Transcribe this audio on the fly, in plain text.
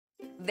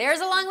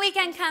There's a long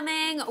weekend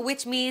coming,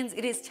 which means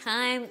it is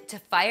time to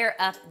fire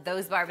up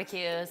those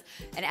barbecues.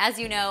 And as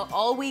you know,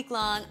 all week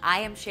long, I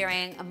am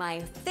sharing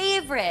my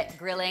favorite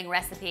grilling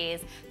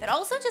recipes that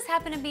also just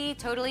happen to be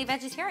totally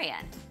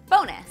vegetarian.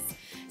 Bonus.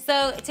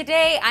 So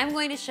today I'm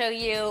going to show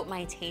you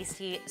my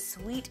tasty,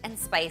 sweet and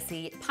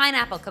spicy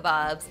pineapple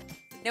kebabs.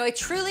 Now, I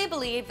truly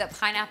believe that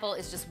pineapple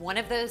is just one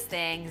of those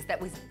things that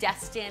was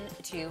destined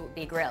to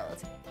be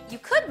grilled. You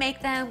could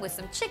make them with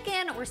some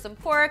chicken or some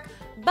pork,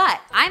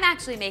 but I'm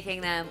actually making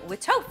them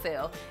with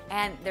tofu,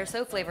 and they're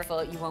so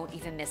flavorful you won't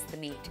even miss the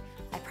meat.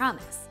 I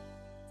promise.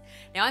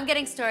 Now I'm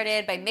getting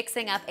started by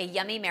mixing up a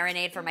yummy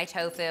marinade for my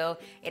tofu.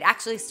 It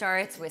actually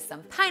starts with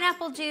some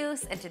pineapple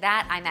juice, and to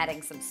that I'm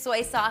adding some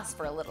soy sauce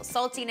for a little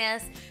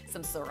saltiness,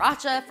 some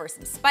sriracha for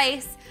some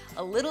spice,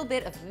 a little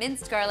bit of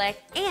minced garlic,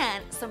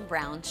 and some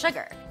brown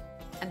sugar.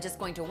 I'm just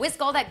going to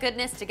whisk all that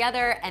goodness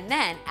together and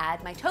then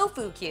add my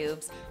tofu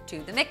cubes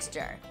to the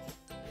mixture.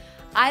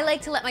 I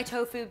like to let my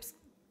tofu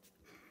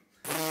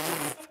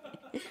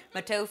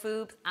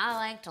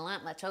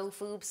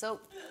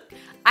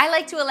I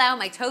like to allow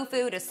my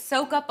tofu to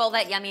soak up all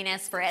that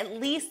yumminess for at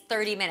least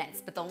 30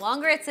 minutes, but the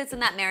longer it sits in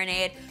that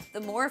marinade,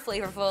 the more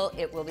flavorful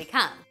it will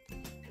become.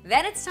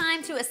 Then it's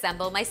time to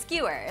assemble my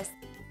skewers.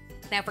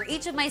 Now for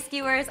each of my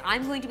skewers,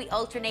 I'm going to be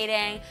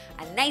alternating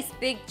a nice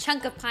big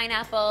chunk of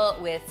pineapple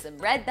with some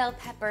red bell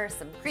pepper,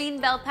 some green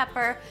bell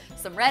pepper,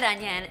 some red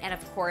onion, and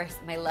of course,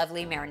 my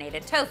lovely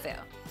marinated tofu.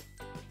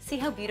 See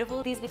how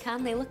beautiful these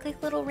become? They look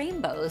like little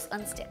rainbows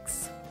on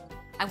sticks.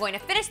 I'm going to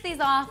finish these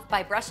off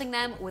by brushing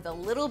them with a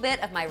little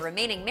bit of my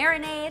remaining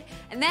marinade,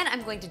 and then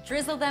I'm going to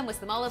drizzle them with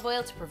some olive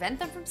oil to prevent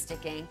them from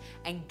sticking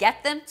and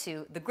get them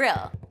to the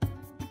grill.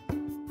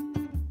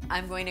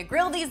 I'm going to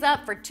grill these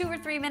up for 2 or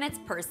 3 minutes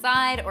per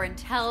side or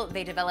until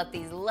they develop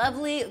these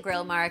lovely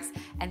grill marks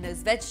and those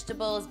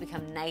vegetables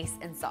become nice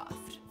and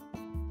soft.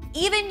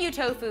 Even you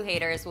tofu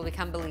haters will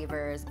become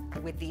believers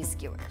with these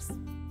skewers.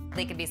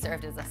 They can be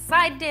served as a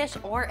side dish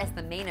or as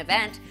the main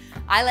event.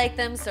 I like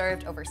them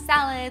served over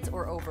salads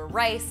or over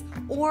rice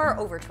or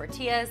over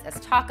tortillas as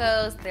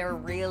tacos. They're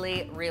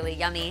really, really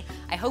yummy.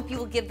 I hope you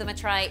will give them a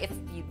try. If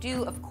you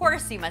do, of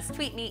course, you must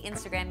tweet me,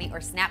 Instagram me, or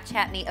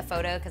Snapchat me a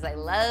photo because I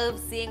love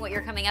seeing what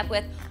you're coming up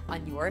with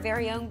on your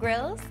very own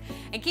grills.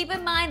 And keep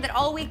in mind that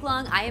all week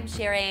long I am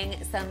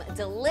sharing some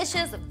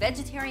delicious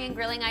vegetarian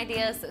grilling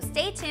ideas, so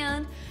stay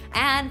tuned.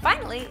 And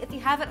finally, if you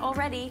haven't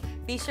already,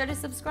 be sure to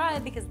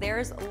subscribe because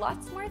there's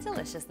lots more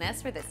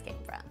deliciousness where this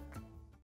came from.